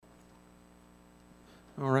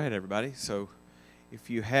All right, everybody. So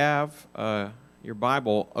if you have your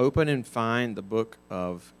Bible, open and find the book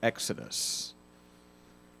of Exodus.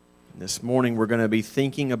 This morning we're going to be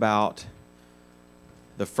thinking about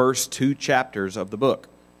the first two chapters of the book.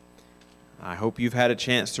 I hope you've had a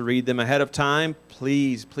chance to read them ahead of time.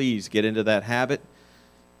 Please get into that habit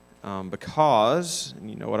because,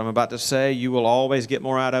 and you know what I'm about to say, you will always get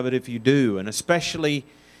more out of it if you do. And especially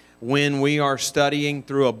when we are studying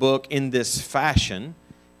through a book in this fashion.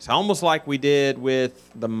 It's almost like we did with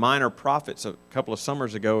the Minor Prophets a couple of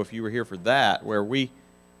summers ago, if you were here for that, where we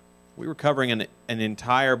were covering an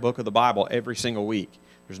entire book of the Bible every single week.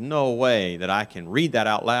 There's no way that I can read that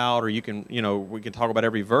out loud, or we can talk about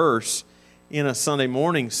every verse in a Sunday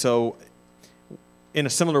morning. So in a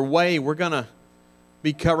similar way, we're going to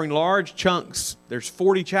be covering large chunks. There's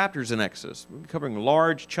 40 chapters in Exodus. We're covering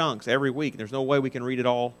large chunks every week. There's no way we can read it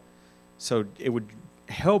all. So it would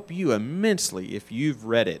help you immensely if you've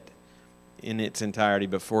read it in its entirety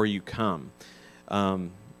before you come.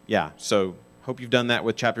 So hope you've done that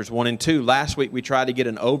with chapters 1 and 2. Last week we tried to get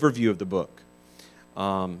an overview of the book.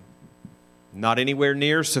 Not anywhere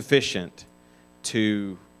near sufficient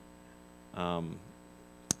to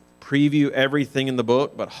preview everything in the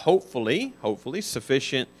book, but hopefully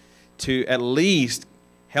sufficient to at least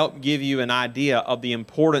help give you an idea of the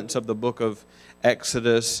importance of the book of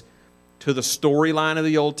Exodus to the storyline of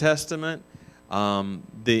the Old Testament,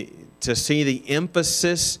 to see the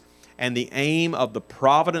emphasis and the aim of the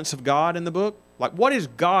providence of God in the book. Like, what is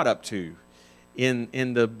God up to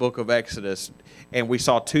in the book of Exodus? And we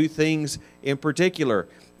saw two things in particular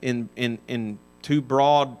in two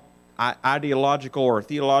broad ideological or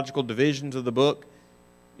theological divisions of the book.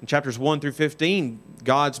 In chapters 1 through 15,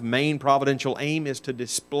 God's main providential aim is to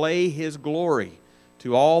display His glory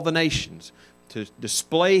to all the nations, to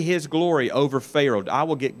display His glory over Pharaoh. I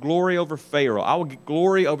will get glory over Pharaoh. I will get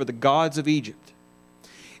glory over the gods of Egypt.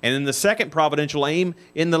 And then the second providential aim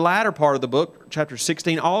in the latter part of the book, chapter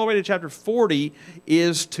 16 all the way to chapter 40,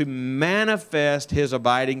 is to manifest His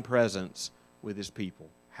abiding presence with His people.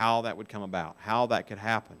 How that would come about, how that could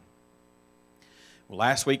happen. Well,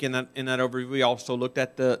 last week in that overview, we also looked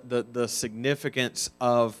at the significance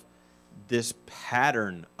of this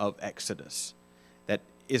pattern of Exodus that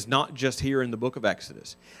is not just here in the book of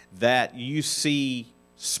Exodus, that you see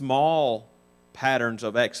small patterns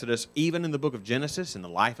of Exodus even in the book of Genesis, in the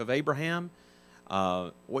life of Abraham.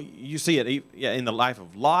 You see it in the life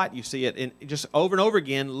of Lot. You see it in just over and over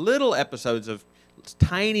again, little episodes of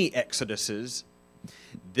tiny exoduses.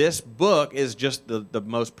 This book is just the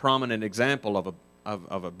most prominent example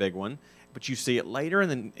of a big one. But you see it later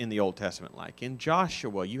in the Old Testament, like in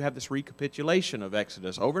Joshua. You have this recapitulation of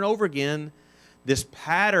Exodus over and over again, this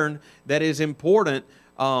pattern that is important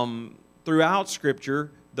throughout Scripture,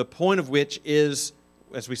 the point of which is,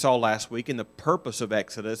 as we saw last week, and the purpose of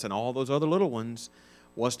Exodus and all those other little ones,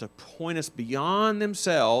 was to point us beyond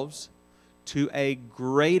themselves to a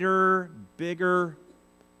greater, bigger,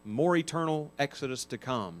 more eternal Exodus to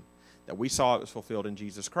come. That we saw it was fulfilled in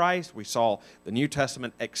Jesus Christ. We saw the New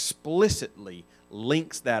Testament explicitly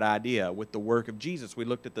links that idea with the work of Jesus. We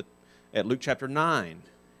looked at Luke chapter 9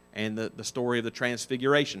 and the story of the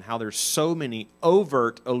Transfiguration, how there's so many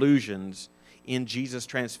overt allusions in Jesus'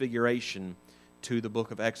 Transfiguration to the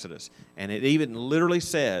book of Exodus. And it even literally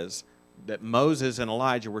says that Moses and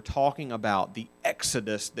Elijah were talking about the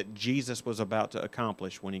Exodus that Jesus was about to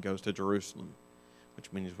accomplish when He goes to Jerusalem,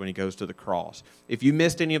 which means when He goes to the cross. If you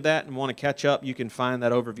missed any of that and want to catch up, you can find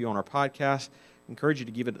that overview on our podcast. I encourage you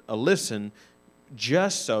to give it a listen,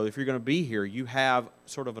 just so if you're going to be here, you have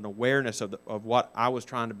sort of an awareness of what I was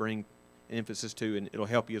trying to bring emphasis to, and it'll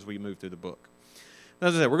help you as we move through the book.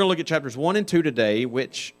 As I said, we're going to look at chapters 1 and 2 today,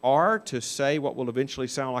 which are, to say what will eventually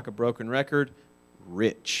sound like a broken record,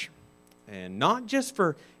 rich. And not just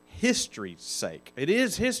for history's sake. It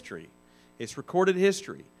is history. It's recorded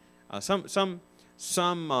history. Some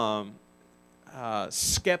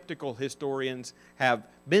skeptical historians have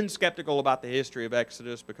been skeptical about the history of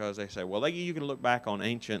Exodus because they say, well, you can look back on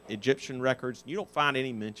ancient Egyptian records. You don't find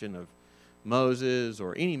any mention of Moses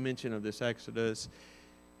or any mention of this Exodus.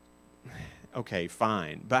 Okay,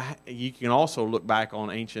 fine. But you can also look back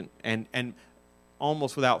on ancient, and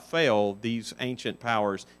almost without fail, these ancient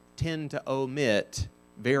powers tend to omit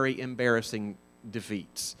very embarrassing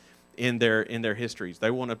defeats in their histories.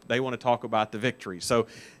 They want to talk about the victory. So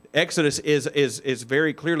Exodus is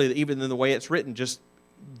very clearly, even in the way it's written, just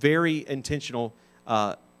very intentional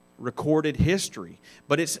recorded history.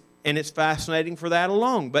 But it's fascinating for that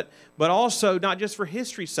alone. But also not just for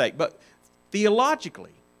history's sake, but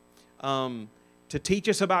theologically, to teach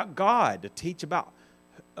us about God, to teach about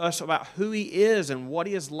us about who He is and what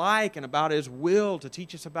He is like, and about His will, to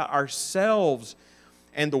teach us about ourselves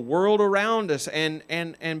and the world around us, and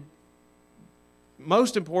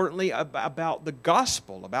most importantly, about the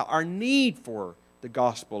gospel, about our need for the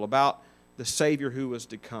gospel, about the Savior who was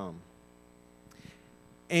to come.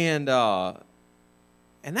 And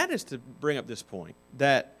that is to bring up this point,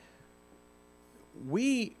 that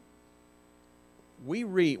we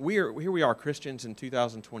read, here we are, Christians in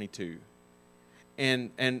 2022,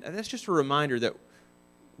 and that's just a reminder that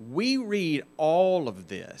we read all of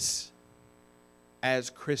this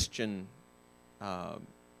as Christian,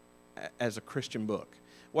 as a Christian book.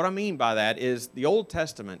 What I mean by that is the Old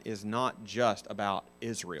Testament is not just about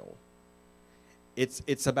Israel.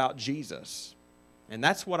 It's about Jesus. And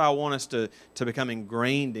that's what I want us to become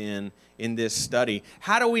ingrained in this study.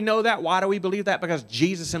 How do we know that? Why do we believe that? Because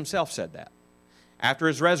Jesus Himself said that. After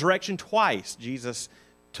His resurrection twice, Jesus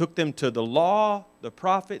took them to the law, the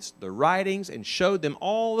prophets, the writings, and showed them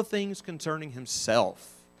all the things concerning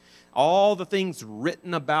Himself. All the things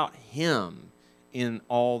written about Him in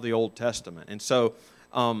all the Old Testament. And so,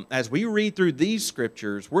 as we read through these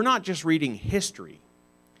scriptures, we're not just reading history,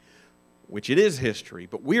 which it is history,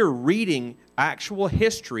 but we're reading actual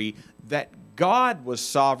history that God was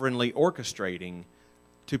sovereignly orchestrating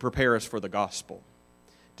to prepare us for the gospel,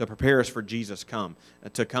 to prepare us for Jesus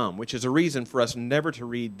to come, which is a reason for us never to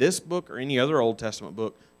read this book or any other Old Testament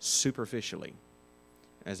book superficially,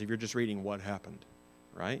 as if you're just reading what happened,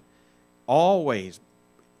 right? Always,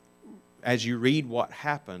 as you read what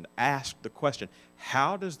happened, ask the question,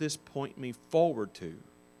 how does this point me forward to?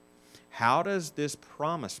 How does this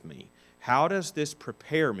promise me? How does this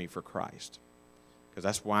prepare me for Christ? Because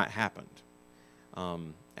that's why it happened.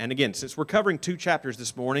 And again, since we're covering 2 chapters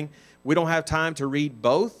this morning, we don't have time to read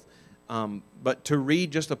both, but to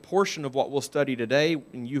read just a portion of what we'll study today,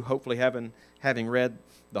 and you hopefully having read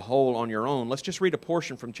the whole on your own, let's just read a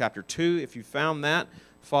portion from chapter 2. If you found that,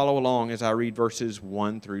 follow along as I read verses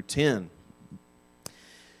 1 through 10.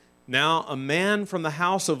 Now a man from the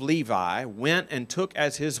house of Levi went and took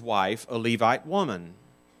as his wife a Levite woman.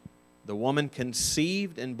 The woman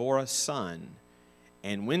conceived and bore a son,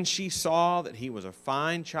 and when she saw that he was a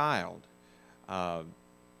fine child,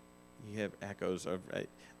 you have echoes of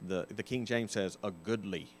the King James says a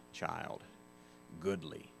goodly child,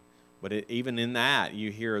 goodly. But even in that, you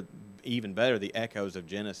hear even better the echoes of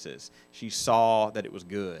Genesis. She saw that it was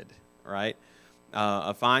good, right?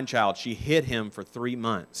 A fine child. She hid him for 3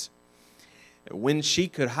 months. When she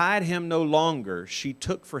could hide him no longer, she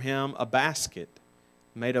took for him a basket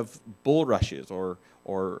made of bulrushes or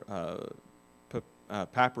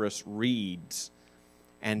papyrus reeds,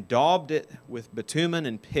 and daubed it with bitumen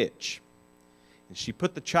and pitch. And she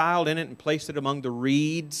put the child in it and placed it among the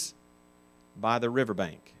reeds by the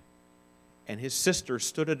riverbank. And his sister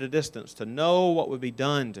stood at a distance to know what would be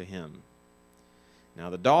done to him. Now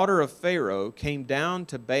the daughter of Pharaoh came down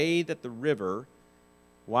to bathe at the river,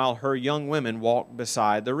 while her young women walked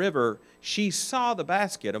beside the river. She saw the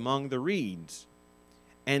basket among the reeds,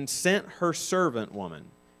 and sent her servant woman,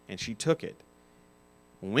 and she took it.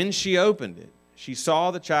 When she opened it, she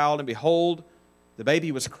saw the child, and behold, the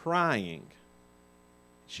baby was crying.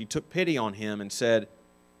 She took pity on him and said,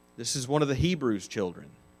 "This is one of the Hebrews'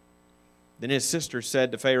 children." Then his sister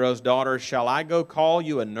said to Pharaoh's daughter, "Shall I go call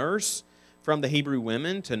you a nurse from the Hebrew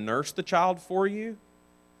women to nurse the child for you?"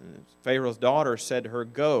 And Pharaoh's daughter said to her,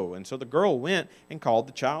 "Go." And so the girl went and called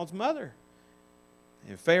the child's mother.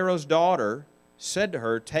 And Pharaoh's daughter said to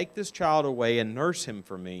her, "Take this child away and nurse him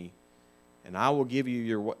for me, and I will give you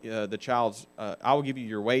your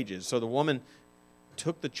wages." So the woman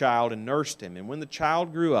took the child and nursed him. And when the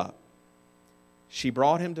child grew up, she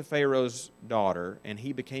brought him to Pharaoh's daughter, and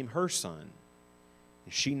he became her son.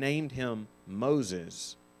 And she named him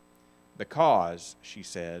Moses, because, she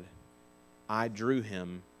said, I drew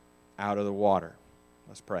him out of the water.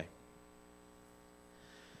 Let's pray.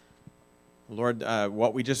 Lord,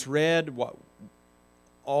 what we just read,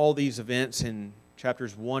 all these events in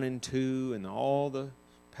chapters 1 and 2, and all the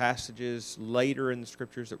passages later in the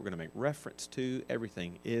Scriptures that we're going to make reference to,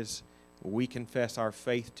 everything is, we confess our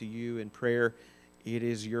faith to you in prayer. It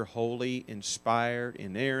is your holy, inspired,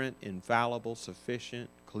 inerrant, infallible, sufficient,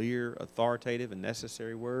 clear, authoritative, and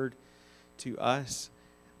necessary word to us.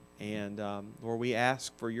 And Lord, we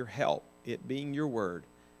ask for your help, it being your word.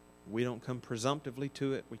 We don't come presumptively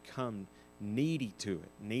to it. We come needy to it,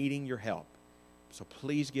 needing your help. So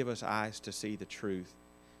please give us eyes to see the truth.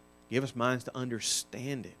 Give us minds to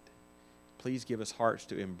understand it. Please give us hearts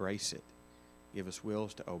to embrace it. Give us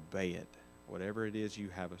wills to obey it, whatever it is you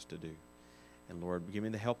have us to do. And Lord, give me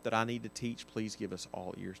the help that I need to teach. Please give us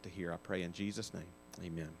all ears to hear. I pray in Jesus' name.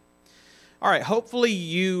 Amen. All right, hopefully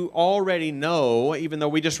you already know, even though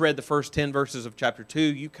we just read the first 10 verses of chapter 2,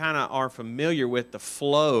 you kind of are familiar with the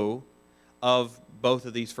flow of both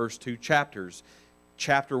of these first two chapters.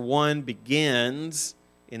 Chapter 1 begins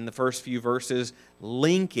in the first few verses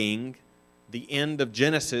linking the end of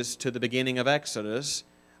Genesis to the beginning of Exodus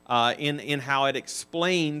in how it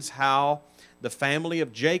explains how the family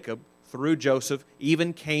of Jacob, through Joseph,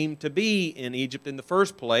 even came to be in Egypt in the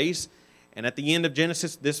first place. And at the end of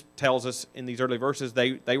Genesis, this tells us in these early verses,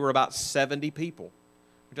 they were about 70 people.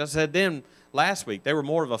 Which I said then last week, they were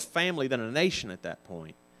more of a family than a nation at that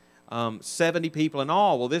point. 70 people in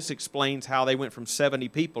all. Well, this explains how they went from 70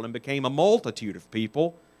 people and became a multitude of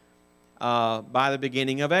people by the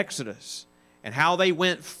beginning of Exodus. And how they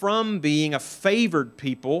went from being a favored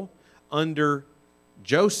people under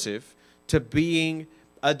Joseph to being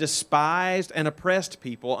a despised and oppressed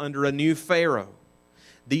people under a new Pharaoh.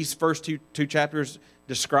 These first two chapters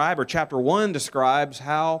describe, or chapter 1 describes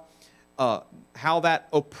how that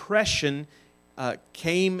oppression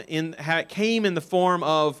came in the form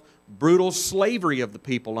of brutal slavery of the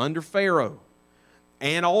people under Pharaoh,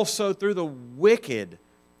 and also through the wicked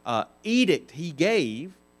edict he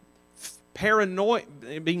gave,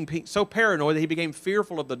 being so paranoid that he became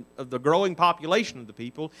fearful of the growing population of the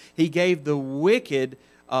people. He gave the wicked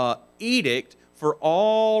edict for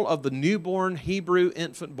all of the newborn Hebrew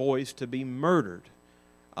infant boys to be murdered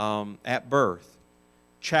at birth.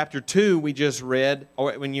 Chapter 2 we just read,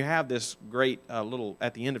 or when you have this great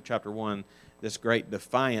at the end of chapter 1, this great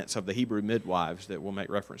defiance of the Hebrew midwives that we'll make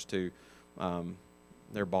reference to.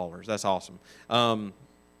 They're ballers. That's awesome.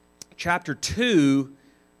 Chapter 2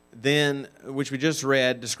 then, which we just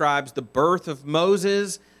read, describes the birth of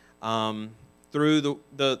Moses through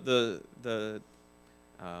the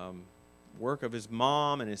work of his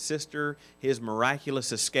mom and his sister, his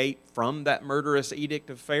miraculous escape from that murderous edict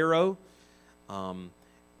of Pharaoh.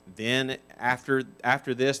 Then after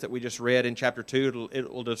this that we just read in chapter 2,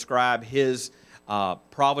 it will describe his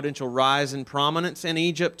providential rise in prominence in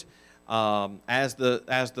Egypt as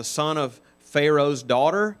the son of Pharaoh's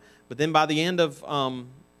daughter. But then by the end of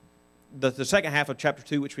the second half of chapter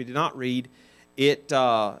 2, which we did not read, it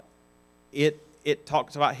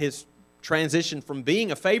talks about his transition from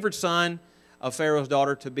being a favored son of Pharaoh's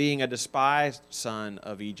daughter to being a despised son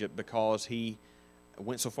of Egypt, because he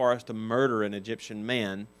went so far as to murder an Egyptian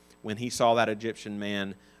man when he saw that Egyptian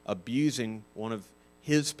man abusing one of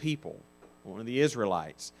his people, one of the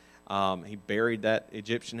Israelites. He buried that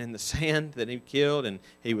Egyptian in the sand that he killed, and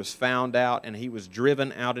he was found out, and he was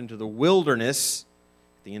driven out into the wilderness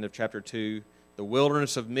at the end of chapter 2, the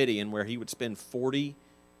wilderness of Midian, where he would spend 40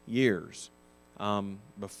 years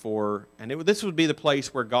before, and this would be the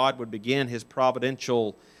place where God would begin his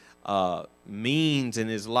providential means in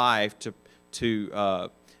his life to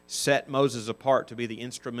set Moses apart to be the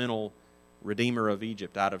instrumental redeemer of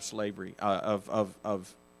Egypt out of slavery,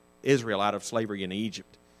 of Israel out of slavery in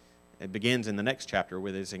Egypt. It begins in the next chapter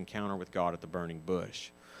with his encounter with God at the burning bush.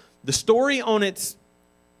 The story on its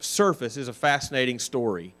surface is a fascinating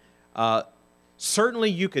story. Certainly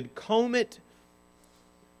you could comb it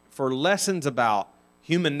for lessons about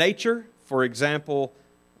human nature. For example,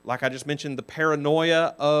 like I just mentioned, the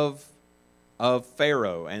paranoia of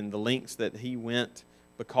Pharaoh and the lengths that he went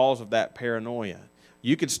because of that paranoia.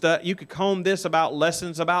 You could comb this about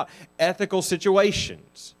lessons about ethical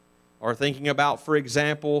situations, or thinking about, for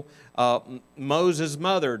example, Moses'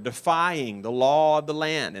 mother defying the law of the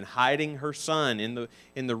land and hiding her son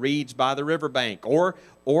in the reeds by the riverbank, or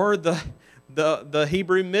the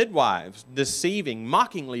Hebrew midwives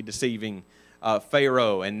mockingly deceiving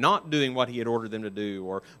Pharaoh and not doing what he had ordered them to do,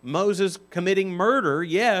 or Moses committing murder,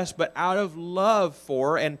 yes, but out of love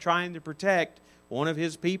for and trying to protect one of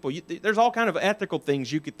his people. There's all kind of ethical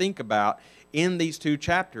things you could think about in these two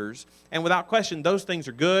chapters, and without question, those things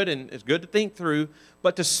are good, and it's good to think through,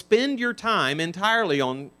 but to spend your time entirely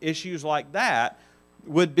on issues like that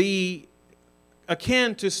would be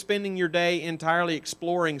akin to spending your day entirely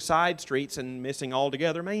exploring side streets and missing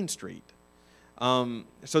altogether Main Street.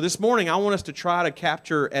 So this morning, I want us to try to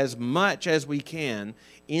capture as much as we can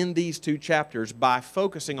in these two chapters by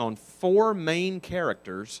focusing on four main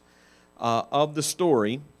characters of the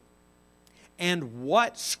story, and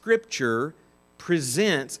what Scripture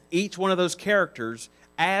presents each one of those characters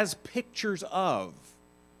as pictures of.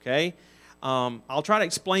 Okay? I'll try to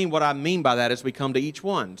explain what I mean by that as we come to each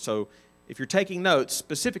one. So if you're taking notes,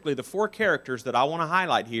 specifically the four characters that I want to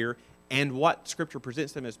highlight here and what Scripture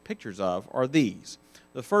presents them as pictures of are these.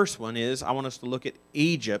 The first one is, I want us to look at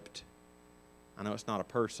Egypt. I know it's not a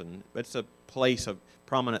person, but it's a place, a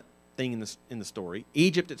prominent thing in the story.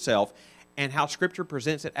 Egypt itself. and how Scripture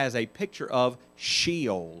presents it as a picture of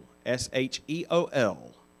Sheol,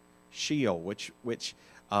 Sheol, Sheol, which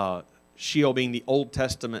Sheol being the Old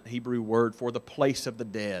Testament Hebrew word for the place of the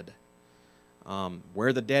dead,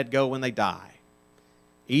 where the dead go when they die.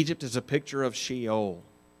 Egypt is a picture of Sheol.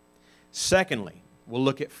 Secondly, we'll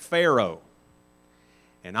look at Pharaoh.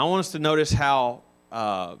 And I want us to notice how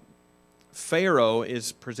Pharaoh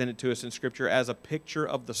is presented to us in Scripture as a picture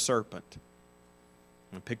of the serpent.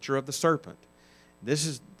 A picture of the serpent. This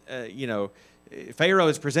is, Pharaoh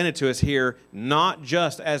is presented to us here not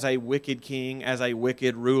just as a wicked king, as a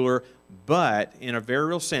wicked ruler, but in a very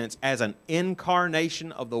real sense as an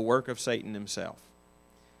incarnation of the work of Satan himself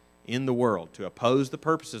in the world to oppose the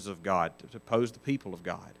purposes of God, to oppose the people of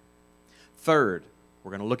God. Third,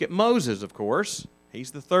 we're going to look at Moses, of course.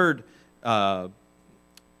 He's the third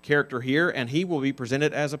character here, and he will be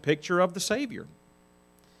presented as a picture of the Savior.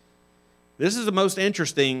 This is the most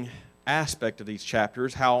interesting aspect of these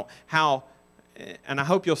chapters, how and I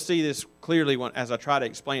hope you'll see this clearly as I try to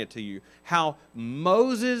explain it to you, how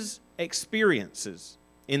Moses' experiences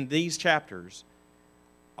in these chapters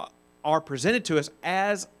are presented to us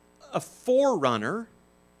as a forerunner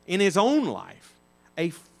in his own life, a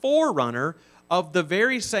forerunner of the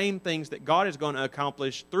very same things that God is going to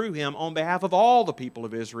accomplish through him on behalf of all the people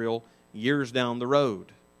of Israel years down the road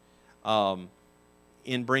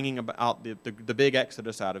in bringing about the big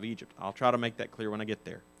Exodus out of Egypt. I'll try to make that clear when I get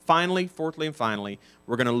there. Finally, fourthly and finally,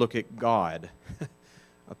 we're going to look at God,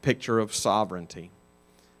 a picture of sovereignty.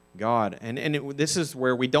 God. This is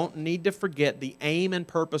where we don't need to forget the aim and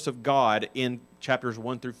purpose of God in chapters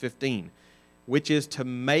 1 through 15, which is to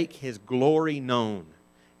make his glory known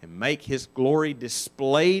and make his glory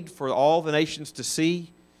displayed for all the nations to see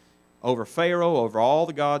over Pharaoh, over all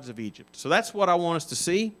the gods of Egypt. So that's what I want us to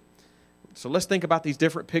see. So let's think about these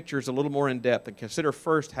different pictures a little more in depth and consider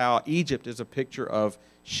first how Egypt is a picture of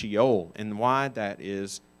Sheol and why that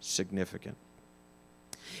is significant.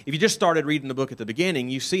 If you just started reading the book at the beginning,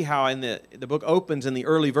 you see how in the book opens in the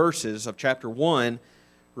early verses of chapter 1,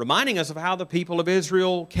 reminding us of how the people of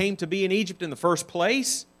Israel came to be in Egypt in the first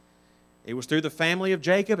place. It was through the family of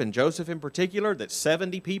Jacob and Joseph in particular that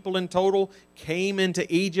 70 people in total came into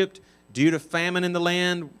Egypt due to famine in the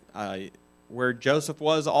land where Joseph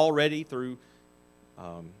was already through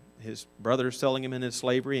his brothers selling him into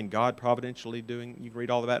slavery and God providentially doing, you can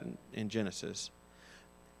read all about it in Genesis.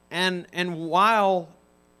 And while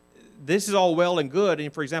this is all well and good,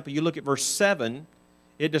 and for example, you look at verse 7,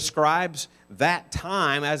 it describes that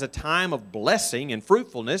time as a time of blessing and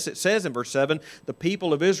fruitfulness. It says in verse 7, the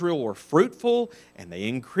people of Israel were fruitful, and they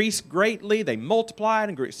increased greatly. They multiplied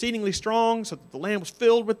and grew exceedingly strong, so that the land was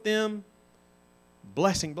filled with them.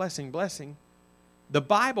 Blessing, blessing, blessing. The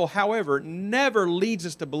Bible, however, never leads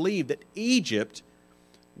us to believe that Egypt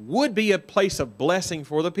would be a place of blessing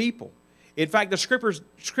for the people. In fact, the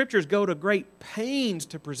scriptures go to great pains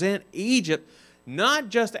to present Egypt not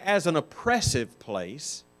just as an oppressive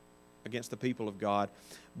place against the people of God,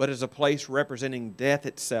 but as a place representing death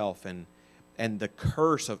itself and the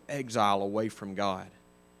curse of exile away from God.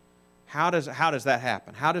 How does that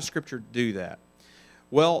happen? How does Scripture do that?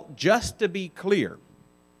 Well, just to be clear,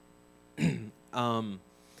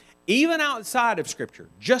 even outside of Scripture,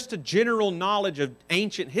 just a general knowledge of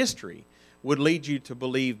ancient history would lead you to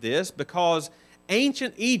believe this, because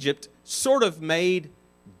ancient Egypt sort of made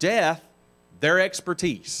death their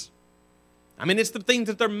expertise. I mean, it's the thing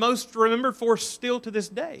that they're most remembered for still to this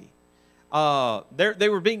day. They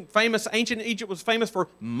were being famous, ancient Egypt was famous for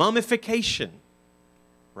mummification,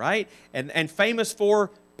 right? And famous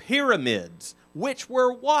for pyramids, which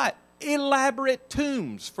were what? Elaborate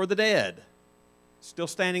tombs for the dead. Still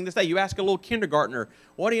standing this day. You ask a little kindergartner,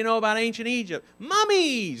 what do you know about ancient Egypt?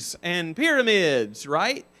 Mummies and pyramids,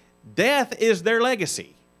 right? Death is their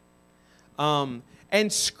legacy.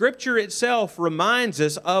 And Scripture itself reminds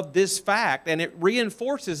us of this fact, and it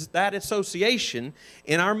reinforces that association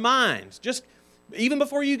in our minds. Just even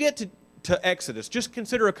before you get to Exodus, just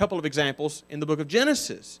consider a couple of examples in the book of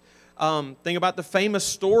Genesis. Think about the famous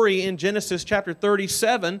story in Genesis chapter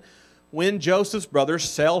 37 when Joseph's brothers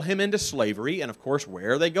sell him into slavery. And of course,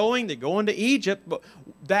 where are they going? They go into Egypt. But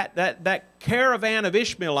that caravan of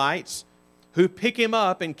Ishmaelites who pick him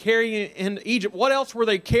up and carry him into Egypt, what else were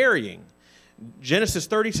they carrying? Genesis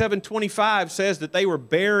 37:25 says that they were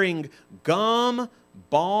bearing gum,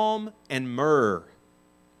 balm, and myrrh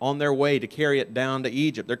on their way to carry it down to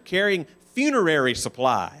Egypt. They're carrying funerary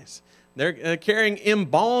supplies. They're carrying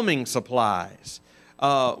embalming supplies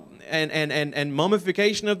and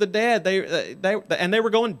mummification of the dead. They were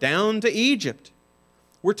going down to Egypt.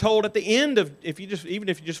 We're told at the end of, even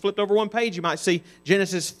if you just flipped over one page, you might see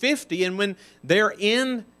Genesis 50, and when they're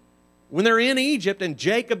in Egypt and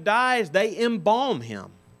Jacob dies, they embalm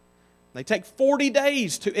him. They take 40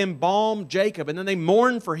 days to embalm Jacob, and then they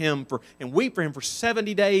mourn for him and weep for him for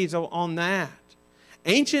 70 days on that.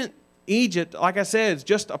 Ancient Egypt, like I said, is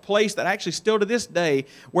just a place that actually still to this day,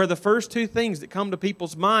 where the first two things that come to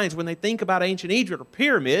people's minds when they think about ancient Egypt are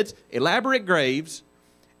pyramids, elaborate graves,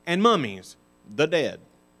 and mummies, the dead.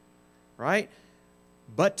 Right?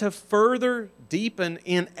 But to further deepen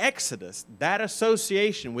in Exodus that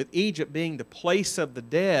association with Egypt being the place of the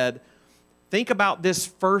dead, think about this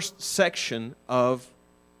first section of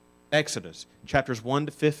Exodus, chapters 1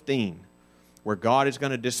 to 15, where God is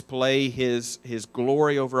going to display His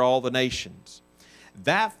glory over all the nations.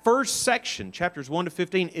 That first section, chapters 1 to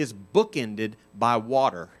 15, is bookended by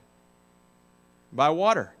water. By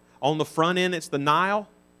water. On the front end, it's the Nile.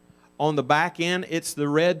 On the back end, it's the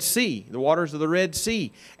Red Sea, the waters of the Red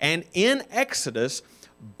Sea. And in Exodus,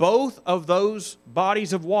 both of those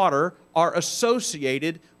bodies of water are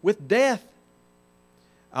associated with death.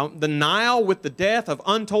 The Nile with the death of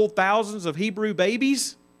untold thousands of Hebrew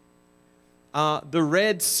babies. The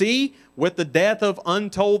Red Sea with the death of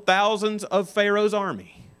untold thousands of Pharaoh's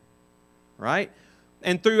army. Right?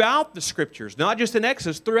 And throughout the Scriptures, not just in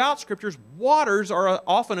Exodus, throughout Scriptures, waters are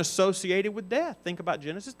often associated with death. Think about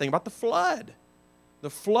Genesis. Think about the flood. The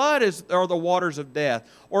flood are the waters of death.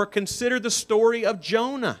 Or consider the story of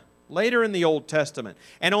Jonah later in the Old Testament.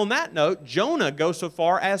 And on that note, Jonah goes so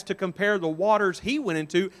far as to compare the waters he went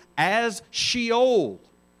into as Sheol.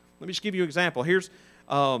 Let me just give you an example. Here's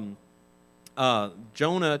Jonah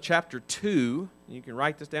chapter 2. You can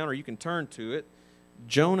write this down or you can turn to it.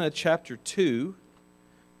 Jonah chapter 2.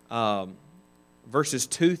 Verses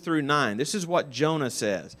 2 through 9. This is what Jonah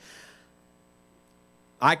says.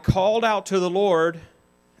 I called out to the Lord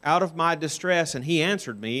out of my distress, and He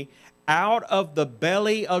answered me. Out of the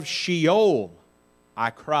belly of Sheol I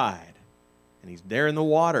cried. And He's there in the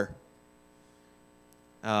water.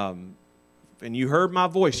 And you heard my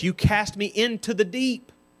voice. You cast me into the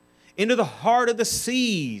deep, into the heart of the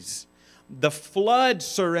seas. The flood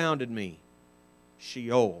surrounded me.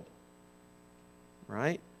 Sheol.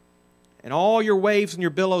 Right? And all your waves and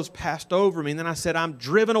your billows passed over me. And then I said, I'm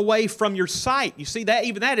driven away from your sight. You see,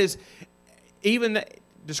 even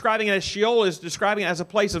describing it as Sheol is describing it as a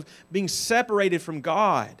place of being separated from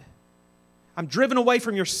God. I'm driven away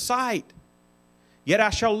from your sight. Yet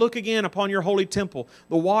I shall look again upon your holy temple.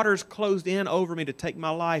 The waters closed in over me to take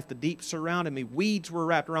my life. The deep surrounded me. Weeds were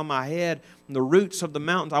wrapped around my head. From the roots of the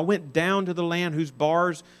mountains, I went down to the land whose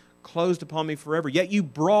bars closed upon me forever. Yet you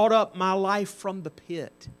brought up my life from the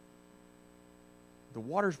pit. The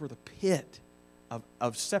waters were the pit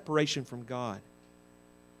of separation from God.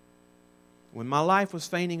 When my life was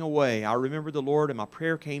fainting away, I remembered the Lord, and my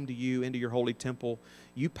prayer came to you into your holy temple.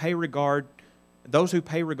 Those who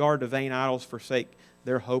pay regard to vain idols forsake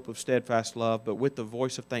their hope of steadfast love, but with the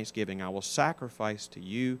voice of thanksgiving I will sacrifice to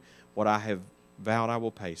you what I have vowed I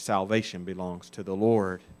will pay. Salvation belongs to the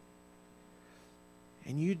Lord.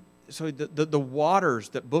 So the waters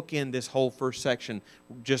that bookend this whole first section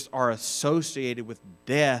just are associated with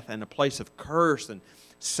death and a place of curse and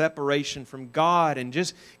separation from God. And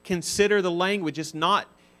just consider the language. It's not...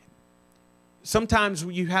 Sometimes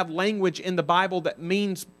you have language in the Bible that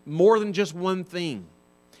means more than just one thing.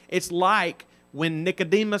 It's like when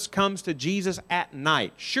Nicodemus comes to Jesus at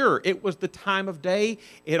night. Sure, it was the time of day.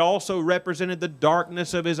 It also represented the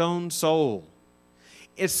darkness of his own soul.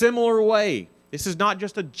 In a similar way, this is not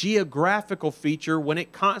just a geographical feature when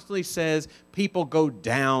it constantly says people go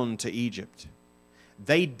down to Egypt.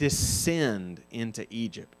 They descend into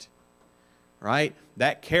Egypt. Right?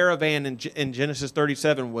 That caravan in Genesis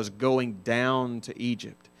 37 was going down to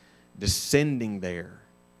Egypt, descending there.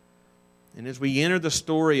 And as we enter the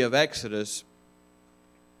story of Exodus,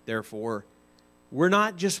 therefore, we're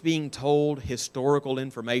not just being told historical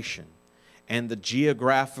information and the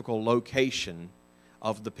geographical location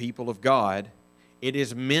of the people of God. It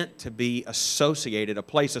is meant to be associated, a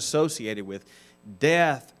place associated with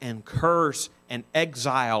death and curse and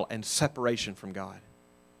exile and separation from God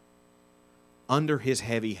under His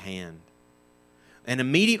heavy hand. And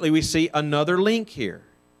immediately we see another link here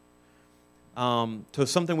to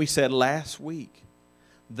something we said last week.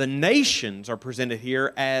 The nations are presented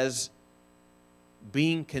here as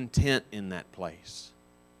being content in that place.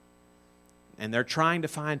 And they're trying to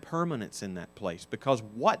find permanence in that place. Because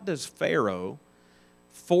what does Pharaoh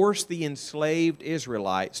force the enslaved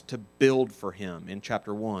Israelites to build for him in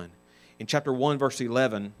chapter 1? In chapter 1, verse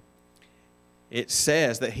 11, it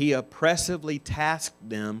says that he oppressively tasked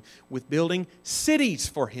them with building cities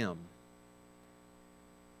for him.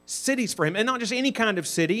 Cities for him. And not just any kind of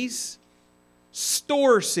cities,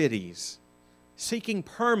 store cities, seeking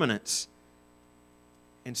permanence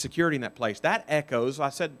and security in that place. That echoes, I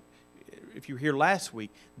said, if you were here last week,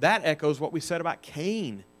 that echoes what we said about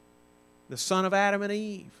Cain, the son of Adam and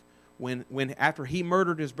Eve. When after he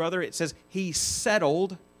murdered his brother, it says he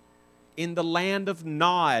settled in the land of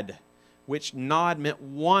Nod, which Nod meant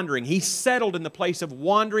wandering. He settled in the place of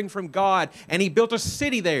wandering from God, and he built a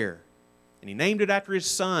city there. And he named it after his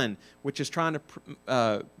son, which is trying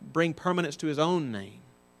to bring permanence to his own name.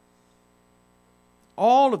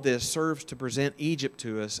 All of this serves to present Egypt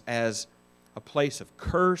to us as a place of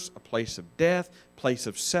curse, a place of death, a place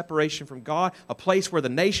of separation from God, a place where the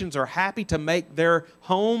nations are happy to make their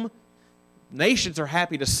home. Nations are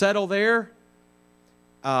happy to settle there,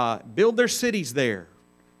 build their cities there,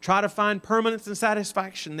 try to find permanence and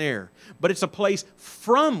satisfaction there. But it's a place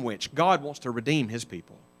from which God wants to redeem His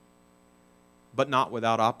people, but not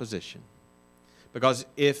without opposition. Because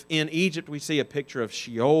if in Egypt we see a picture of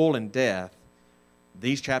Sheol and death,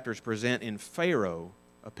 these chapters present in Pharaoh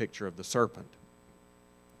a picture of the serpent.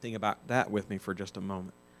 Think about that with me for just a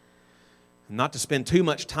moment. Not to spend too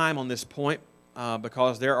much time on this point,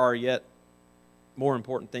 because there are yet more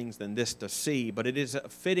important things than this to see, but it is a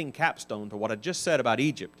fitting capstone to what I just said about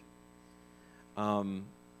Egypt.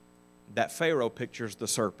 That Pharaoh pictures the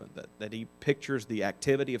serpent, that he pictures the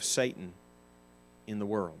activity of Satan in the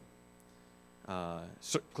world.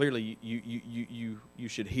 So clearly, you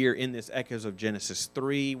should hear in this echoes of Genesis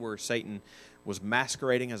 3, where Satan was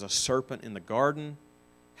masquerading as a serpent in the garden.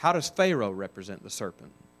 How does Pharaoh represent the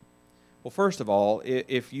serpent? Well, first of all,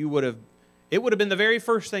 if you would have, it would have been the very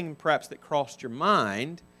first thing perhaps that crossed your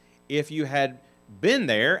mind if you had been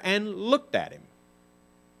there and looked at him,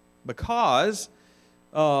 because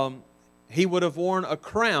he would have worn a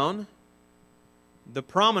crown, the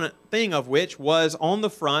prominent thing of which was on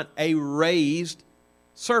the front a raised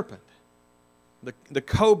serpent. The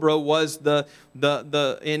cobra was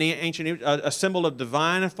in ancient Egypt a symbol of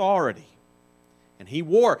divine authority. And he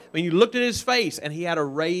wore, when you looked at his face, and he had a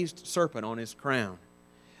raised serpent on his crown.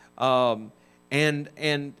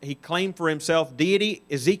 And he claimed for himself deity.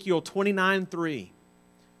 Ezekiel 29:3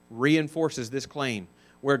 reinforces this claim,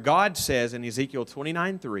 where God says in Ezekiel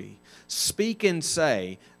 29:3, "Speak and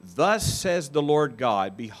say, Thus says the Lord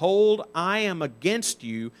God, Behold, I am against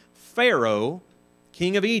you, Pharaoh,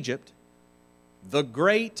 king of Egypt, the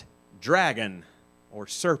great dragon," or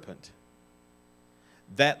serpent,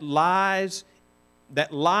 that lies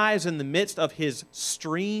in the midst of his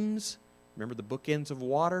streams. Remember the bookends of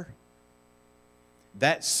water?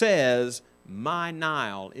 That says, "My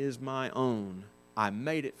Nile is my own. I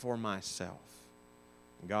made it for myself."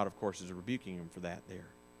 And God, of course, is rebuking him for that there.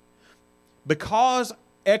 Because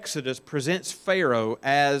Exodus presents Pharaoh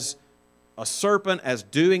as a serpent, as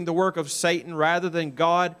doing the work of Satan rather than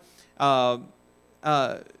God,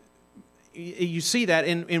 you see that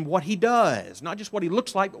in what he does. Not just what he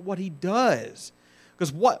looks like, but what he does.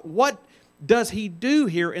 Because what does he do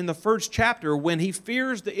here in the first chapter when he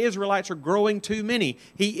fears the Israelites are growing too many?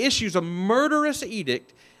 He issues a murderous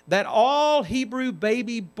edict that all Hebrew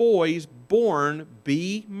baby boys born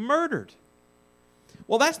be murdered.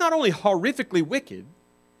 Well, that's not only horrifically wicked,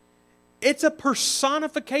 it's a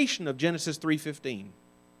personification of Genesis 3:15,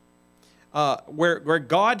 where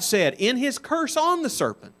God said in His curse on the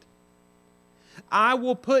serpent, "I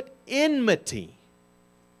will put enmity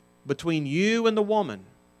between you and the woman,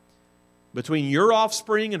 between your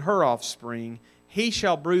offspring and her offspring. He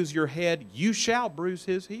shall bruise your head, you shall bruise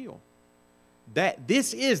his heel."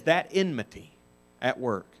 This is that enmity at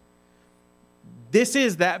work. This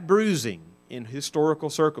is that bruising in historical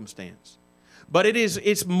circumstance. But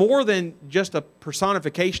it's more than just a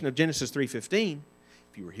personification of Genesis 3:15.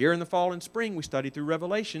 If you were here in the fall and spring, we studied through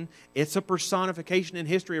Revelation. It's a personification in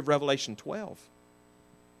history of Revelation 12.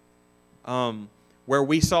 Where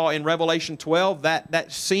we saw in Revelation 12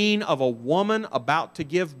 that scene of a woman about to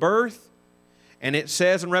give birth. And it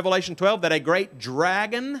says in Revelation 12 that a great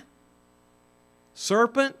dragon,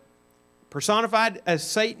 serpent, personified as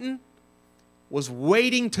Satan, was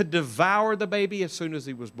waiting to devour the baby as soon as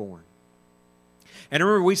he was born. And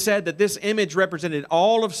remember, we said that this image represented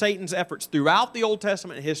all of Satan's efforts throughout the Old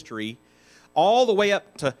Testament history, all the way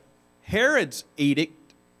up to Herod's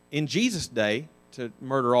edict in Jesus' day to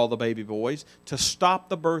murder all the baby boys, to stop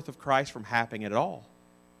the birth of Christ from happening at all.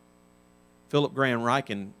 Philip Graham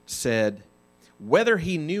Ryken said, whether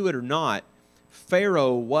he knew it or not,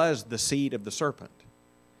 Pharaoh was the seed of the serpent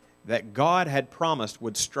that God had promised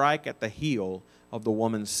would strike at the heel of the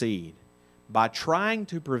woman's seed. by trying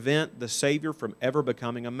to prevent the Savior from ever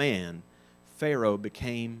becoming a man, Pharaoh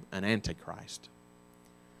became an antichrist.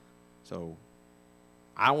 So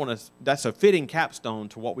that's a fitting capstone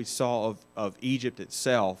to what we saw of Egypt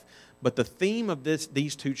itself. But the theme of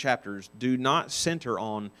these two chapters do not center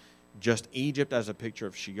on just Egypt as a picture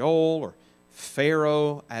of Sheol or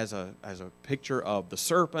Pharaoh as a picture of the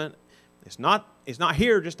serpent. It's not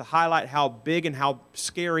here just to highlight how big and how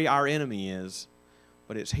scary our enemy is,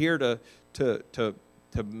 but it's here to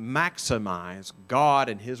maximize God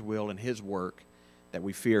and His will and His work, that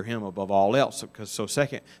we fear Him above all else.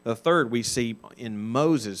 The third, we see in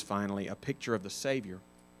Moses finally a picture of the Savior.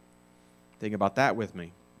 Think about that with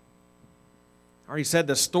me. I already said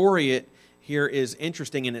the story here is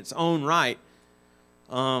interesting in its own right.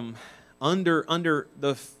 Under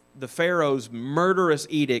the Pharaoh's murderous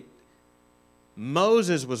edict,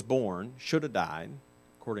 Moses was born, should have died,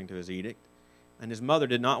 according to his edict, and his mother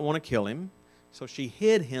did not want to kill him, so she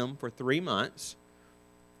hid him for 3 months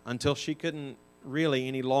until she couldn't really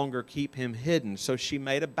any longer keep him hidden. So she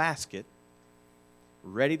made a basket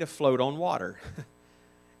ready to float on water,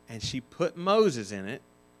 and she put Moses in it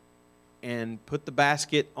and put the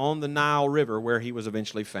basket on the Nile River, where he was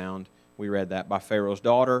eventually found. We read that by Pharaoh's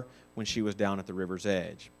daughter when she was down at the river's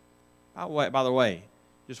edge. By the way,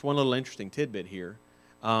 just one little interesting tidbit here.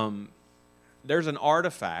 There's an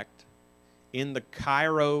artifact in the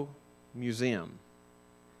Cairo Museum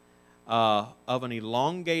of an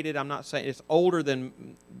elongated, I'm not saying it's older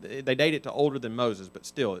than, they date it to older than Moses, but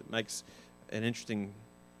still it makes an interesting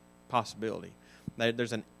possibility.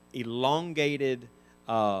 There's an elongated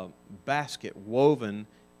basket woven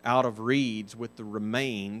out of reeds with the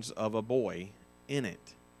remains of a boy in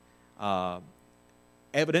it.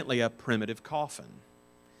 Evidently a primitive coffin,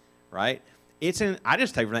 right? I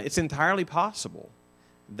just take from that, it's entirely possible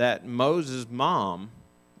that Moses' mom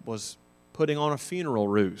was putting on a funeral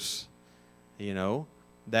ruse,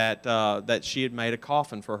 that she had made a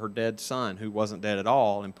coffin for her dead son, who wasn't dead at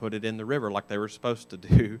all, and put it in the river like they were supposed to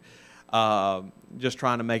do, just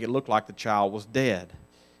trying to make it look like the child was dead.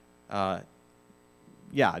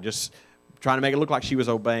 Just trying to make it look like she was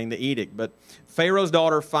obeying the edict. But Pharaoh's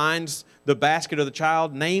daughter finds the basket of the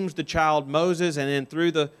child, names the child Moses, and then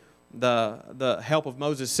through the help of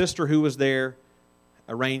Moses' sister who was there,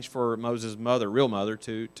 arranged for Moses' mother, real mother,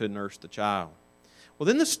 to nurse the child. Well,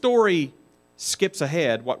 then the story skips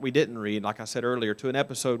ahead, what we didn't read, like I said earlier, to an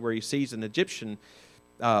episode where he sees an Egyptian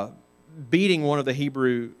beating one of the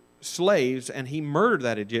Hebrew slaves, and he murdered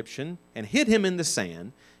that Egyptian and hid him in the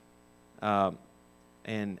sand. And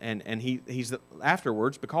he's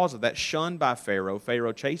afterwards, because of that, shunned by Pharaoh.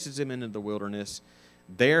 Pharaoh chases him into the wilderness.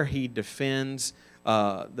 There he defends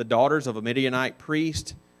the daughters of a Midianite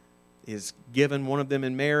priest, is given one of them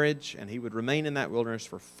in marriage, and he would remain in that wilderness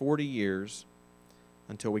for 40 years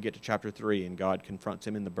until we get to chapter 3, and God confronts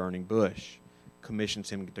him in the burning bush, commissions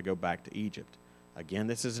him to go back to Egypt. Again,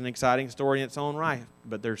 this is an exciting story in its own right,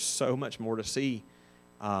 but there's so much more to see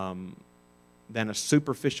than a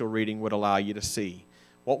superficial reading would allow you to see.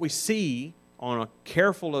 What we see on a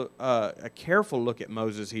careful look at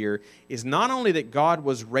Moses here is not only that God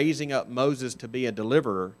was raising up Moses to be a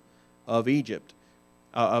deliverer of Egypt,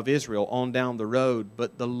 of Israel on down the road,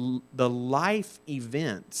 but the life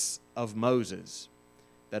events of Moses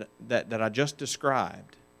that I just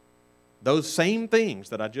described, those same things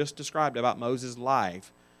that I just described about Moses'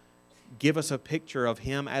 life, give us a picture of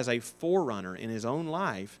him as a forerunner in his own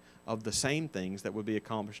life of the same things that would be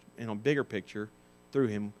accomplished in a bigger picture through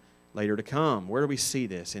him later to come. Where do we see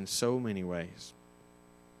this? In so many ways.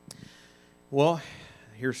 Well,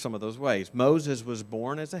 here's some of those ways. Moses was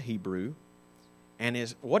born as a Hebrew, and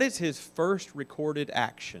what is his first recorded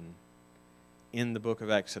action in the book of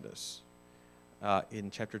Exodus? In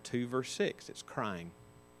chapter 2, verse 6, it's crying.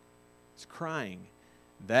 It's crying.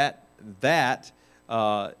 That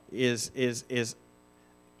is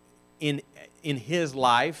in his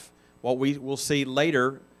life, what we will see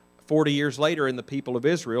later, 40 years later in the people of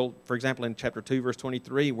Israel, for example, in chapter 2, verse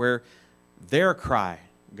 23, where their cry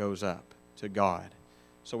goes up to God.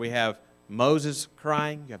 So we have Moses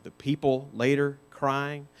crying, you have the people later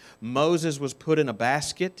crying. Moses was put in a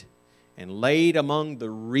basket and laid among the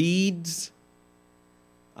reeds.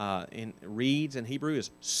 Reeds in Hebrew is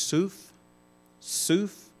suf.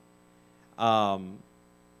 Suf. In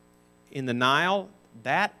the Nile,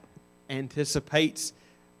 that anticipates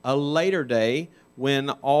a later day when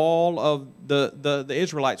all of the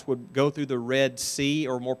Israelites would go through the Red Sea,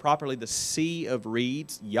 or more properly, the Sea of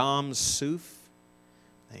Reeds, Yam Suf.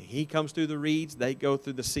 He comes through the reeds, they go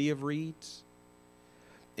through the Sea of Reeds.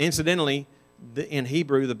 Incidentally, in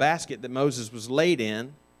Hebrew, the basket that Moses was laid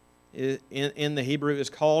in in the Hebrew is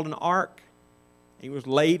called an ark. He was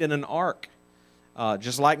laid in an ark,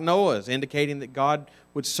 just like Noah's, indicating that God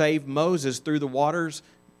would save Moses through the waters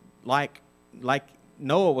like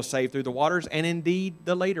Noah was saved through the waters, and indeed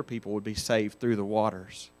the later people would be saved through the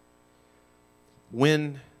waters.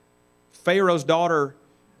 When Pharaoh's daughter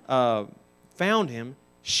found him,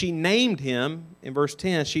 she named him, in verse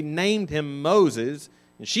 10, she named him Moses,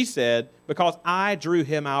 and she said, because I drew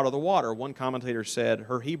him out of the water. One commentator said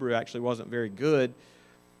her Hebrew actually wasn't very good,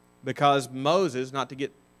 because Moses, not to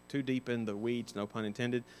get too deep in the weeds, no pun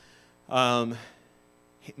intended,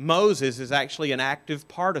 Moses is actually an active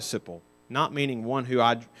participle, not meaning one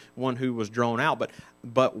who was drawn out,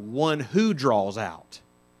 but one who draws out.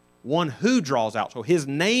 One who draws out. So his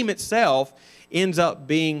name itself ends up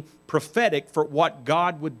being prophetic for what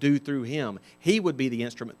God would do through him. He would be the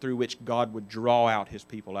instrument through which God would draw out his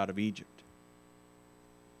people out of Egypt.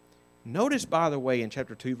 Notice, by the way, in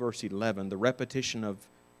chapter 2, verse 11, the repetition of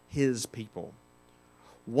his people.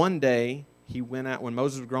 One day, he went out, when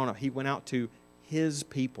Moses was growing up, he went out to his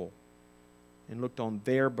people and looked on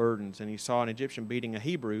their burdens, and he saw an Egyptian beating a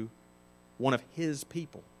Hebrew, one of his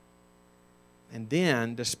people. And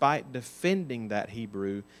then, despite defending that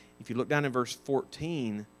Hebrew, if you look down in verse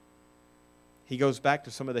 14, he goes back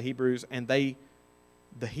to some of the Hebrews, and the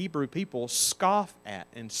Hebrew people scoff at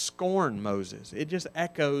and scorn Moses. It just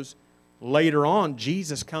echoes later on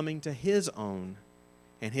Jesus coming to his own,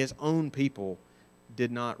 and his own people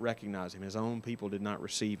did not recognize him. His own people did not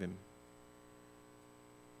receive him.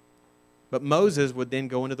 But Moses would then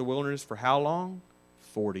go into the wilderness for how long?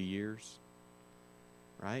 40 years.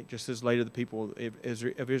 Right? Just as later the people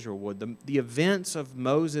of Israel would. The events of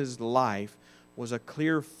Moses' life was a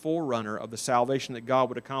clear forerunner of the salvation that God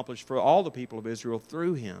would accomplish for all the people of Israel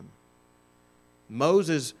through him.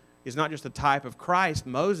 Moses is not just a type of Christ.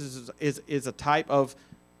 Moses is a type of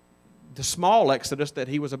the small exodus that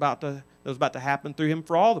was about to happen through him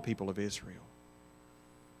for all the people of Israel.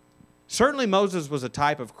 Certainly Moses was a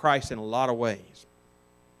type of Christ in a lot of ways.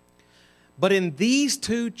 But in these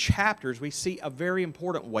two chapters, we see a very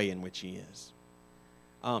important way in which he is.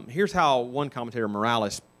 Here's how one commentator,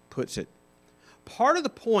 Morales, puts it. Part of the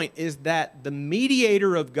point is that the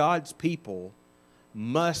mediator of God's people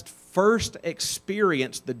must first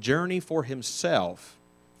experience the journey for himself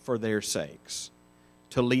for their sakes,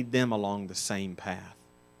 to lead them along the same path.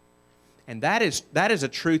 And that is a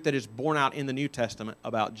truth that is borne out in the New Testament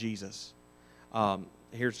about Jesus.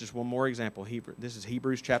 Here's just one more example. This is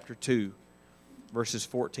Hebrews chapter 2, verses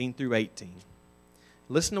 14 through 18.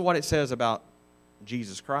 Listen to what it says about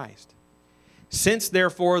Jesus Christ. Since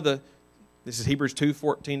therefore this is Hebrews 2,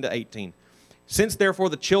 14 to 18. Since therefore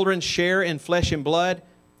the children share in flesh and blood,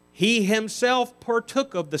 he himself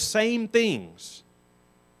partook of the same things,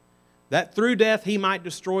 that through death he might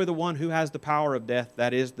destroy the one who has the power of death,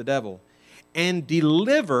 that is, the devil, and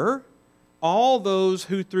deliver all those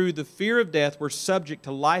who through the fear of death were subject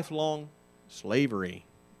to lifelong slavery.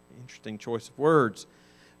 Interesting choice of words.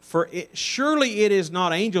 For surely it is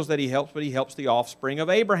not angels that he helps, but he helps the offspring of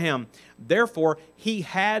Abraham. Therefore, he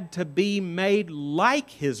had to be made like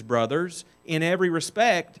his brothers in every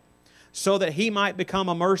respect, so that he might become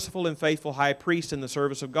a merciful and faithful high priest in the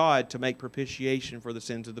service of God to make propitiation for the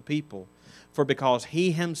sins of the people. For because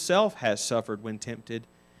he himself has suffered when tempted,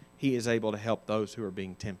 he is able to help those who are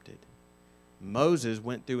being tempted. Moses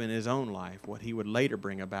went through in his own life what he would later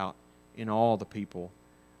bring about in all the people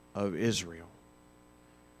of Israel.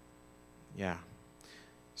 Yeah.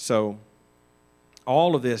 So,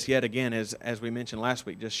 all of this, yet again, as we mentioned last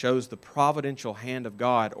week, just shows the providential hand of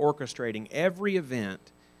God orchestrating every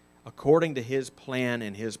event according to his plan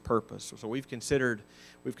and his purpose. So we've considered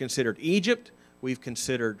Egypt, we've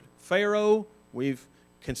considered Pharaoh, we've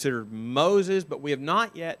considered Moses, but we have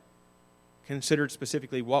not yet considered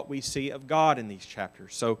specifically what we see of God in these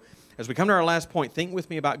chapters. So as we come to our last point, think with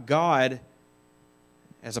me about God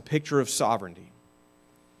as a picture of sovereignty.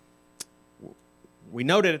 We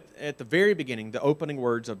noted at the very beginning the opening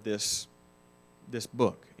words of this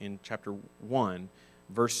book in chapter 1,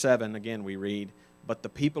 verse 7. Again, we read, "But the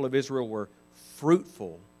people of Israel were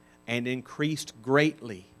fruitful and increased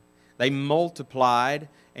greatly. They multiplied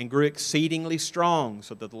and grew exceedingly strong,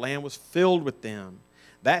 so that the land was filled with them."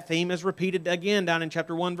 That theme is repeated again down in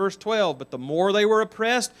chapter 1, verse 12. "But the more they were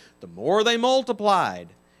oppressed, the more they multiplied,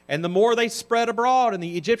 and the more they spread abroad, and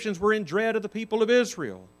the Egyptians were in dread of the people of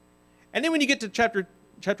Israel." And then when you get to chapter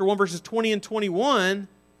 1, verses 20 and 21,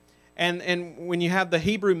 and when you have the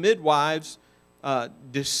Hebrew midwives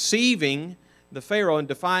deceiving the Pharaoh and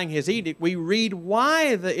defying his edict, we read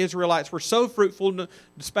why the Israelites were so fruitful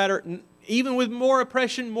even with more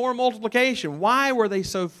oppression, more multiplication. Why were they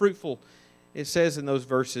so fruitful? It says in those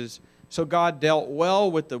verses, so God dealt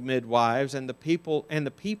well with the midwives, and the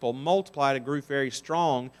people multiplied and grew very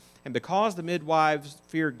strong. And because the midwives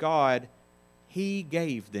feared God, He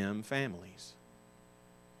gave them families.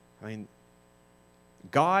 I mean,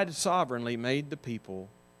 God sovereignly made the people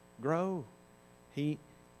grow. He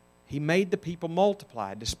made the people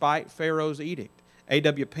multiply despite Pharaoh's edict.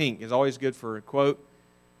 A.W. Pink is always good for a quote.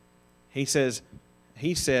 He said,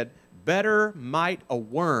 better might a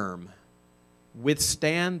worm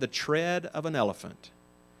withstand the tread of an elephant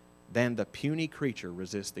than the puny creature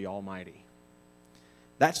resist the Almighty.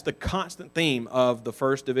 That's the constant theme of the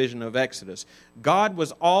first division of Exodus. God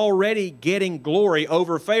was already getting glory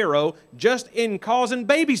over Pharaoh just in causing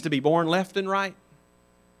babies to be born left and right.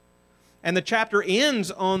 And the chapter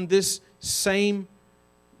ends on this same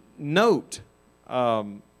note. I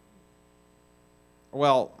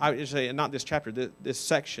would say not this chapter, this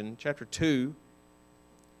section, chapter 2,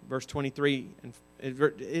 verse 23. And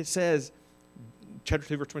it says, chapter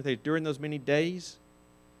 2, verse 23, during those many days,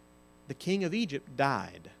 the king of Egypt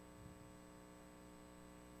died.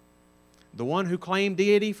 The one who claimed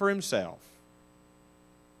deity for himself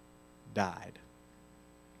died,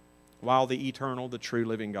 while the eternal, the true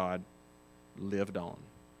living God lived on.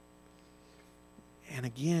 And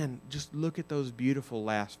again, just look at those beautiful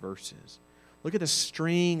last verses. Look at the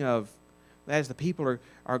string of, as the people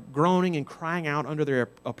are groaning and crying out under their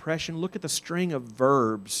oppression, look at the string of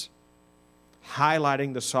verbs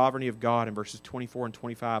highlighting the sovereignty of God in verses 24 and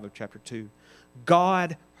 25 of chapter 2.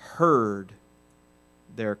 God heard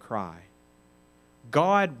their cry.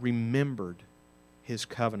 God remembered His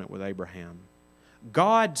covenant with Abraham.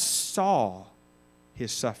 God saw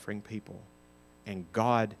His suffering people, and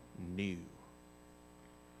God knew.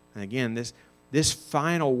 And again, this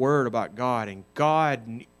final word about God, and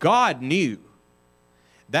God knew.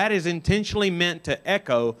 That is intentionally meant to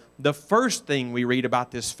echo the first thing we read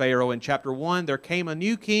about this Pharaoh in chapter 1. There came a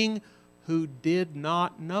new king who did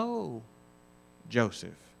not know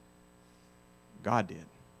Joseph. God did.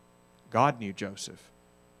 God knew Joseph.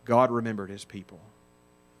 God remembered His people.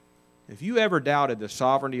 If you ever doubted the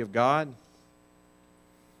sovereignty of God,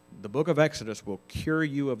 the book of Exodus will cure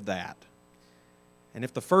you of that. And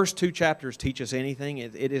if the first 2 chapters teach us anything,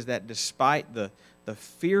 it is that despite the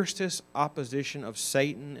fiercest opposition of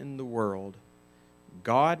Satan in the world,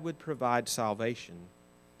 God would provide salvation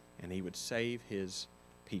and He would save His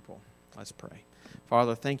people. Let's pray.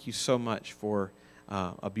 Father, thank You so much for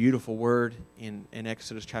a beautiful word in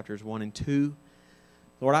Exodus chapters 1 and 2.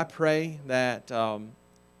 Lord, I pray that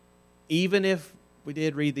even if we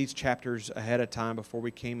did read these chapters ahead of time before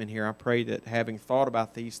we came in here, I pray that having thought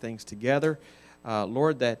about these things together,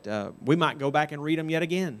 Lord, that we might go back and read them yet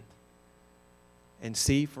again and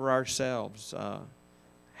see for ourselves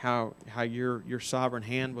how your sovereign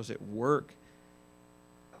hand was at work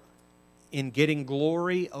in getting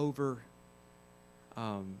glory over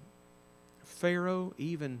Pharaoh,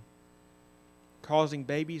 even causing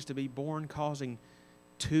babies to be born, causing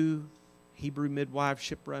 2 Hebrew midwives,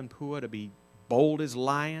 Shiphrah and Puah, to be bold as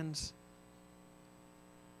lions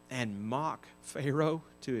and mock Pharaoh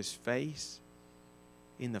to his face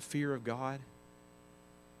in the fear of God,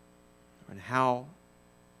 and how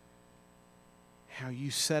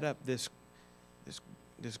You set up this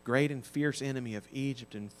great and fierce enemy of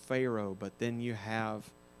Egypt and Pharaoh, but then you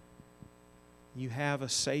have a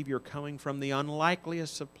Savior coming from the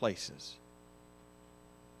unlikeliest of places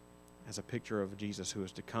as a picture of Jesus who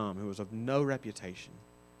is to come, who is of no reputation,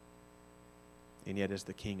 and yet is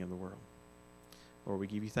the King of the world. Lord, we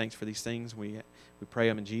give You thanks for these things. We pray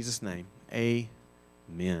them in Jesus' name.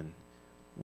 Amen.